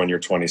retire when you're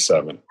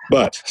 27.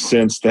 But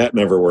since that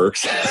never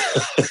works,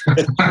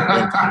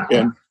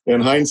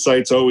 and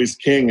hindsight's always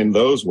king in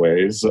those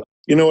ways,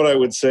 what I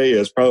would say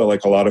is probably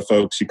like a lot of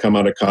folks, you come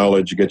out of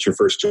college, you get your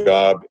first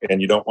job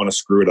and you don't want to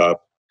screw it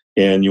up.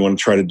 And you want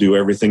to try to do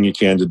everything you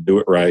can to do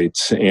it right,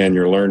 and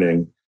you're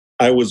learning.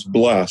 I was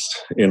blessed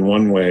in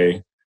one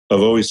way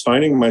of always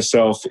finding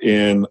myself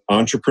in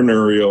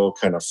entrepreneurial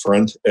kind of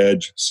front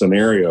edge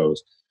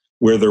scenarios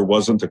where there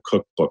wasn't a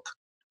cookbook.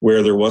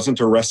 where there wasn't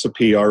a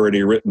recipe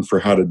already written for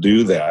how to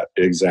do that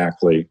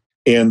exactly.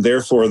 And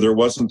therefore, there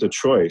wasn't a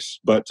choice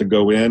but to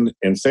go in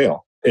and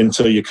fail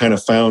until you kind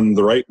of found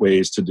the right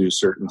ways to do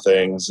certain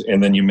things.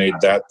 And then you made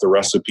that the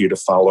recipe to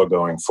follow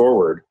going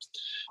forward.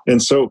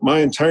 And so my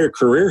entire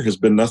career has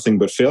been nothing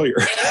but failure,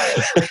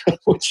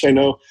 which I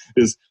know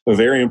is a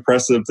very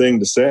impressive thing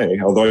to say,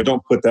 although I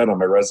don't put that on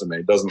my resume.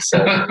 It doesn't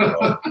sell very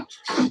well.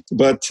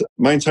 But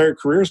my entire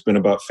career has been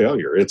about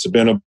failure. It's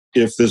been,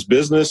 if this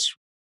business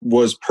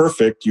was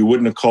perfect, you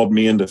wouldn't have called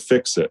me in to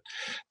fix it.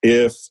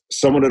 If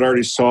someone had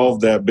already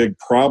solved that big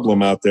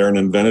problem out there and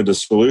invented a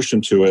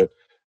solution to it,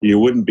 you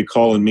wouldn't be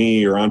calling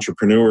me or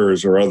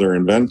entrepreneurs or other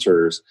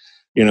inventors.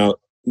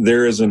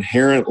 There is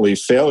inherently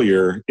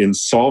failure in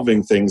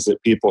solving things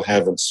that people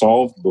haven't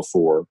solved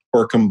before,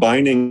 or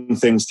combining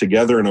things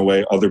together in a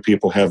way other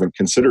people haven't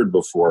considered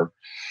before,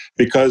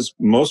 because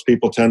most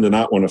people tend to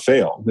not want to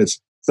fail.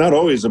 It's not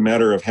always a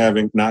matter of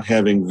not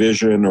having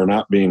vision or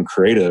not being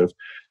creative.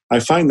 I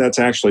find that's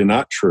actually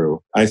not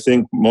true. I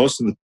think most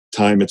of the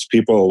time it's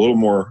people a little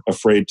more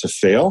afraid to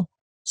fail.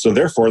 So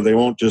therefore, they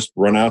won't just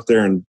run out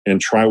there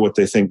and try what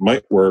they think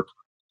might work,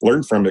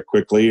 learn from it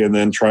quickly, and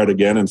then try it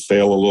again and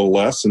fail a little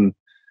less and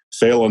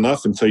fail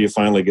enough until you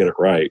finally get it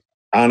right.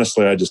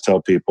 Honestly, I just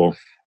tell people,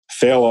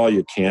 fail all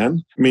you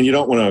can. I mean, you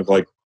don't want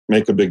to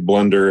make a big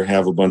blunder,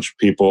 have a bunch of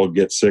people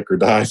get sick or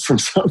die from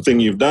something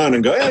you've done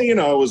and go, hey, it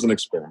was an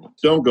experiment.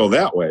 Don't go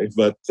that way,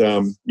 but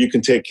you can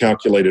take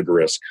calculated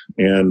risk,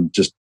 and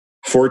just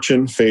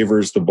fortune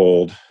favors the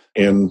bold.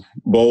 And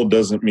bold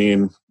doesn't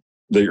mean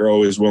that you're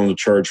always willing to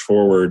charge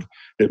forward.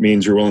 It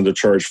means you're willing to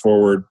charge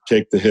forward,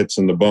 take the hits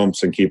and the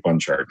bumps, and keep on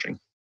charging.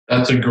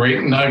 That's a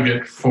great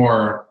nugget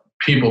for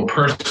people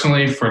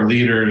personally, for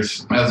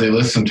leaders, as they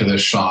listen to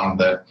this, Sean,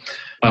 that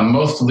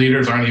most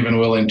leaders aren't even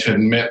willing to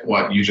admit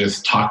what you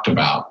just talked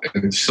about.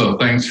 And so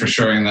thanks for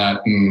sharing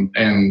that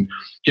and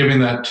giving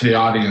that to the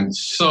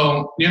audience.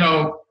 So,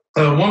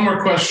 one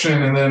more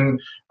question, and then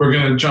we're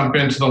going to jump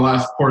into the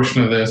last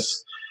portion of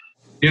this.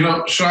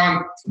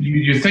 Sean,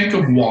 you think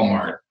of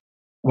Walmart.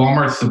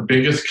 Walmart's the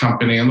biggest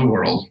company in the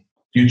world.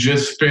 You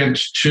just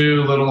spent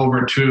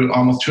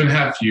almost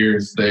 2.5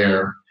 years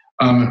there.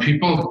 And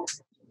people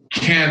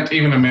can't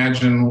even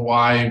imagine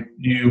why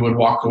you would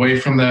walk away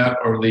from that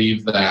or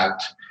leave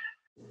that.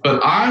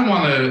 But I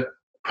want to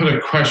put a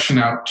question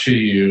out to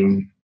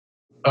you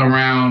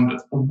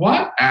around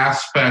what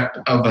aspect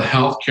of the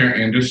healthcare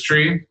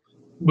industry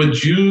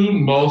would you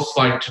most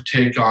like to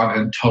take on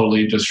and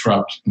totally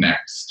disrupt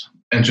next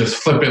and just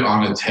flip it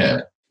on its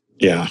head?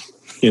 Yeah.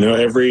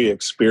 Every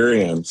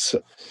experience,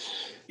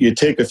 you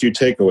take a few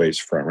takeaways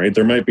from, right?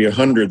 There might be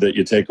 100 that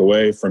you take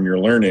away from your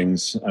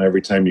learnings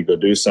every time you go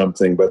do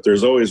something, but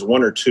there's always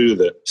one or two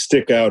that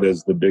stick out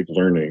as the big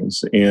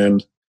learnings.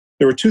 And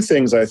there were two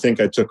things I think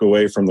I took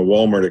away from the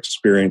Walmart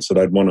experience that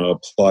I'd want to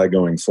apply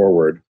going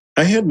forward.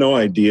 I had no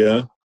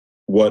idea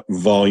what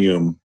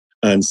volume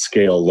and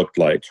scale looked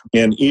like.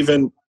 And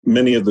even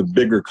many of the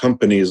bigger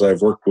companies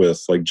I've worked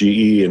with, like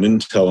GE and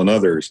Intel and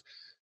others,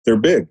 they're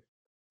big.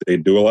 They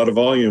do a lot of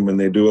volume and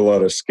they do a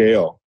lot of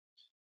scale.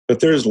 But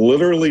there's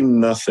literally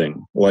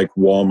nothing like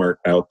Walmart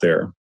out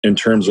there in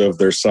terms of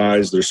their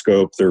size, their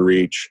scope, their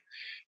reach,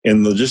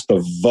 and just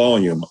the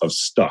volume of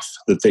stuff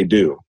that they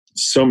do.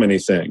 So many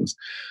things.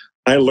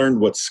 I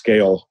learned what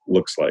scale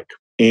looks like.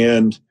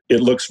 And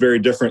it looks very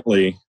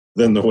differently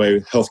than the way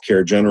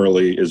healthcare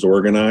generally is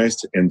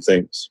organized and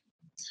thinks.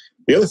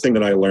 The other thing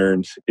that I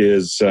learned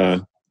is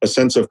a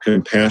sense of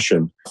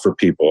compassion for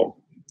people.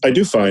 I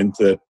do find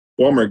that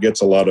Walmart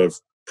gets a lot of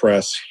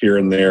press here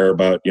and there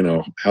about,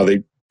 how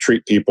they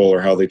treat people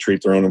or how they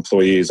treat their own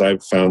employees.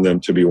 I've found them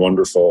to be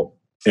wonderful.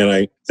 And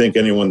I think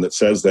anyone that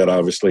says that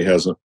obviously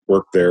hasn't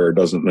worked there or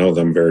doesn't know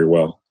them very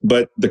well.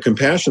 But the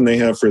compassion they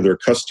have for their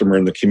customer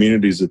and the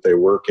communities that they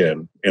work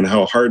in and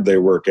how hard they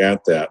work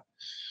at that,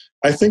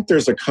 I think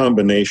there's a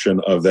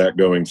combination of that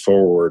going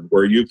forward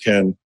where you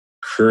can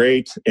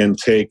create and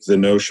take the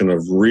notion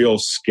of real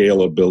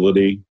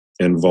scalability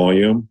and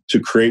volume to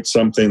create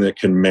something that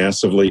can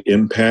massively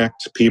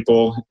impact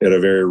people at a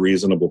very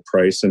reasonable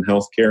price in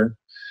healthcare,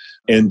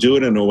 and do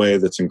it in a way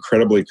that's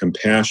incredibly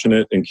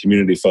compassionate and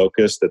community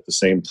focused at the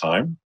same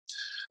time.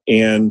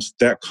 And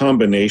that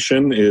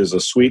combination is a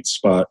sweet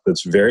spot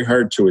that's very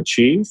hard to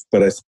achieve.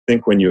 But I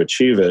think when you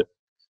achieve it,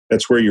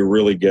 that's where you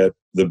really get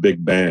the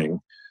big bang.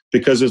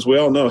 Because as we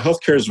all know,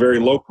 healthcare is very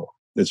local.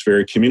 It's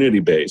very community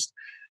based.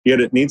 Yet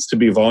it needs to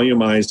be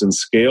volumized and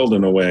scaled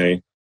in a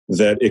way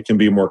that it can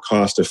be more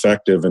cost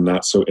effective and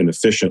not so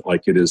inefficient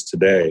like it is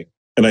today.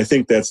 And I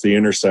think that's the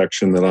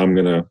intersection that I'm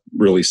going to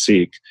really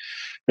seek.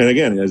 And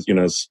again, as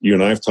you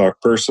and I have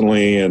talked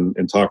personally and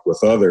talked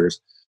with others,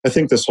 I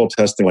think this whole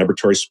testing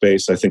laboratory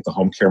space, I think the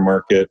home care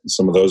market,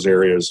 some of those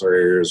areas are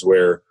areas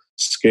where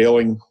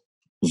scaling,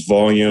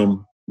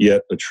 volume,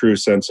 yet a true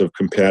sense of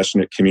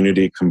compassionate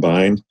community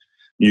combined,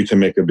 you can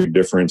make a big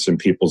difference in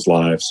people's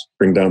lives,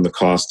 bring down the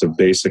cost of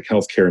basic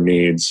healthcare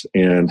needs,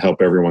 and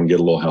help everyone get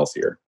a little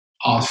healthier.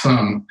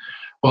 Awesome.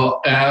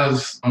 Well,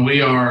 as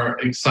we are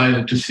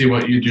excited to see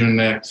what you do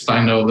next,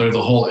 I know there's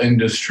a whole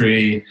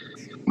industry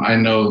I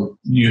know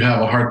you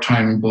have a hard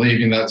time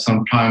believing that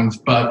sometimes,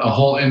 but a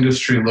whole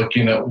industry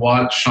looking at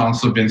what Sean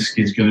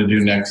Slovenski is going to do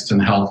next in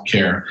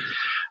healthcare.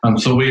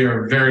 So we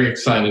are very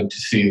excited to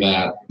see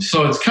that.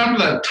 So it's come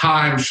to that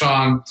time,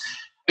 Sean,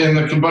 in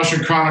the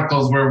Combustion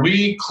Chronicles, where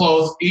we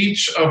close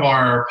each of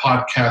our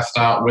podcasts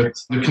out with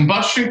the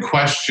combustion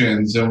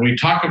questions. And we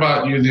talk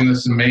about using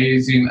this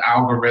amazing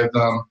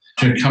algorithm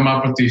to come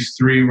up with these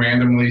 3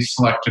 randomly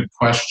selected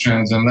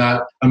questions. And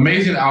that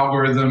amazing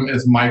algorithm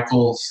is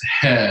Michael's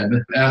head.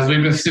 As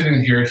we've been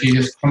sitting here, he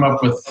has come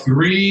up with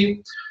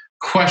 3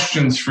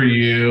 questions for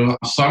you.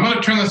 So I'm going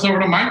to turn this over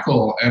to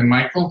Michael. And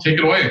Michael, take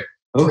it away.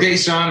 Okay,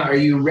 Sean, are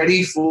you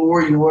ready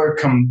for your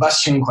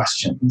combustion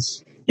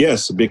questions?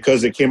 Yes,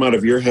 because it came out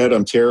of your head,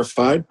 I'm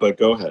terrified, but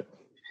go ahead.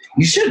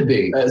 You should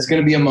be. It's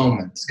going to be a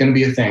moment. It's going to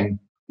be a thing.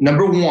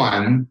 Number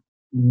 1,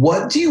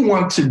 what do you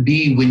want to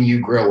be when you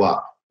grow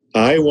up?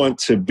 I want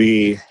to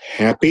be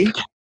happy,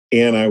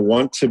 and I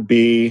want to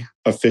be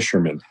a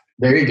fisherman.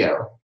 There you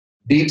go.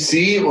 Deep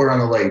sea or on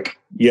a lake?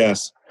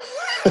 Yes.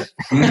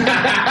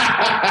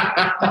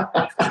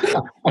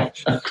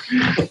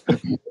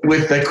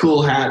 With the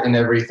cool hat and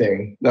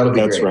everything. That'll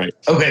be That's great. right.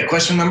 Okay,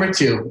 question number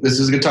 2. This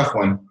is a tough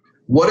one.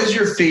 What is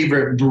your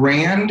favorite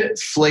brand,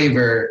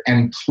 flavor,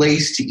 and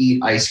place to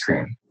eat ice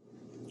cream?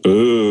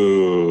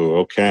 Ooh,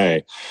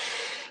 okay.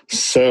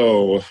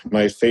 So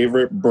my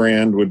favorite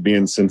brand would be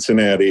in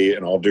Cincinnati,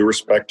 and all due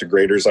respect to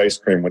Grater's Ice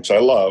Cream, which I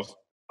love.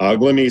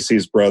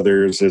 Aglamisi's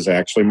Brothers is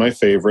actually my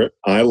favorite.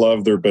 I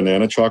love their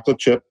banana chocolate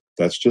chip.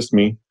 That's just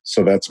me.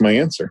 So that's my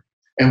answer.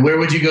 And where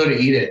would you go to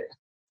eat it?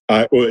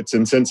 Well, it's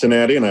in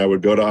Cincinnati, and I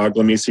would go to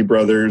Aglamisi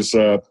Brothers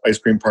ice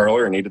cream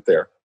parlor and eat it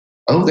there.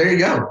 Oh, there you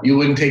go. You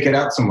wouldn't take it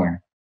out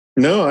somewhere.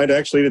 No, I'd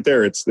actually eat it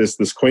there. It's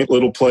this quaint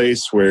little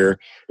place where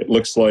it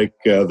looks like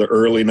the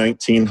early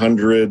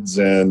 1900s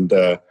and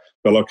got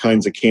all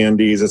kinds of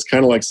candies. It's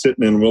kind of like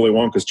sitting in Willy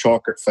Wonka's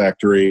chocolate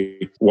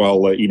factory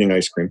while eating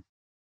ice cream.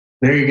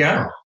 There you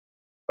go.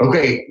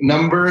 Okay,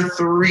 number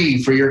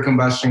 3 for your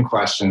combustion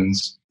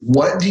questions.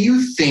 What do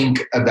you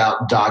think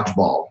about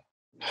dodgeball?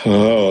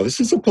 Oh, this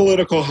is a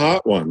political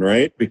hot one,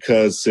 right?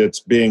 Because it's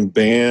being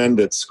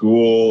banned at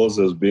schools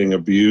as being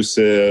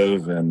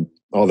abusive and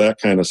all that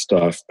kind of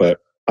stuff. But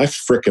I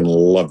freaking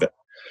love it.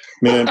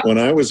 Man, when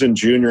I was in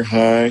junior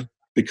high,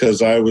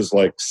 because I was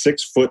like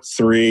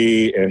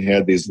 6'3" and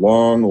had these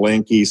long,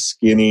 lanky,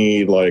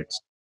 skinny, like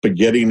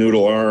spaghetti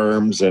noodle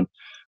arms, and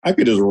I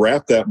could just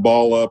wrap that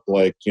ball up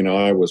like,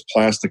 I was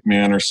Plastic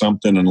Man or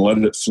something and let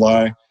it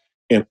fly.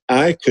 And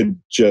I could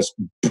just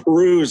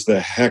bruise the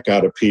heck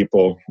out of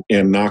people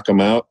and knock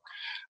them out.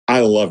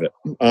 I love it.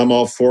 I'm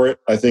all for it.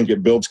 I think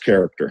it builds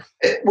character.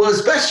 Well,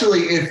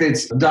 especially if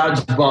it's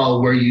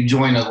dodgeball where you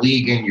join a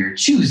league and you're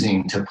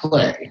choosing to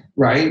play,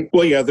 right?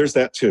 Well, yeah, there's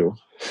that too.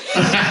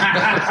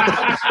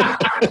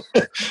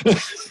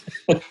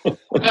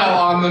 Now,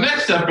 on the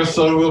next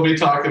episode, we'll be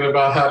talking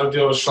about how to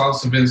deal with Sean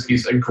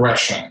Slovenski's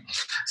aggression.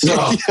 So,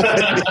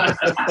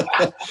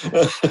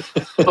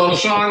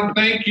 Sean,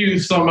 thank you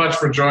so much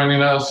for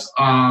joining us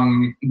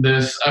on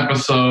this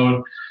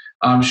episode,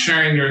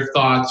 sharing your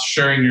thoughts,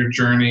 sharing your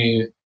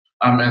journey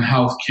in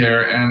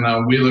healthcare.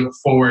 And we look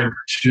forward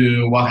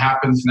to what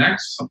happens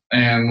next.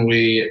 And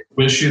we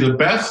wish you the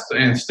best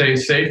and stay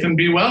safe and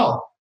be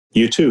well.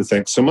 You too.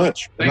 Thanks so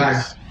much.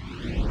 Thanks. Bye.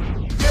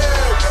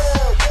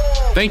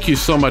 Thank you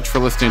so much for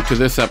listening to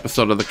this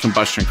episode of the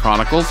Combustion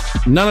Chronicles.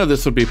 None of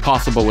this would be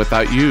possible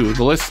without you,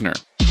 the listener.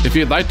 If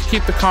you'd like to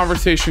keep the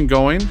conversation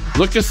going,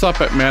 look us up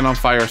at Man on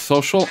Fire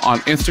Social on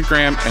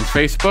Instagram and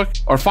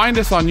Facebook, or find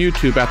us on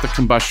YouTube at the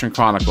Combustion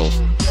Chronicles.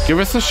 Give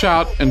us a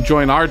shout and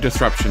join our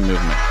disruption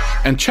movement.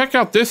 And check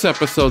out this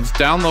episode's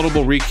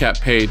downloadable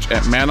recap page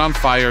at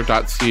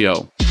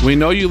manonfire.co. We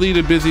know you lead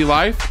a busy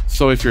life,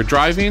 so if you're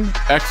driving,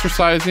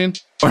 exercising,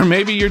 or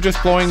maybe you're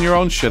just blowing your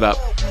own shit up,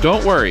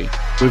 don't worry.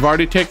 We've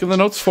already taken the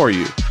notes for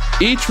you.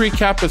 Each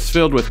recap is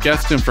filled with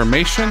guest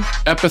information,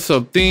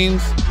 episode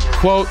themes,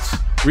 quotes,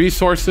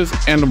 resources,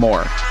 and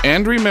more.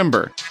 And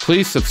remember,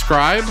 please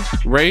subscribe,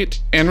 rate,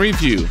 and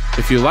review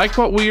if you like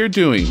what we are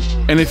doing.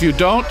 And if you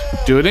don't,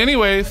 do it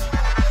anyways.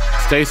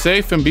 Stay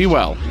safe and be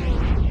well.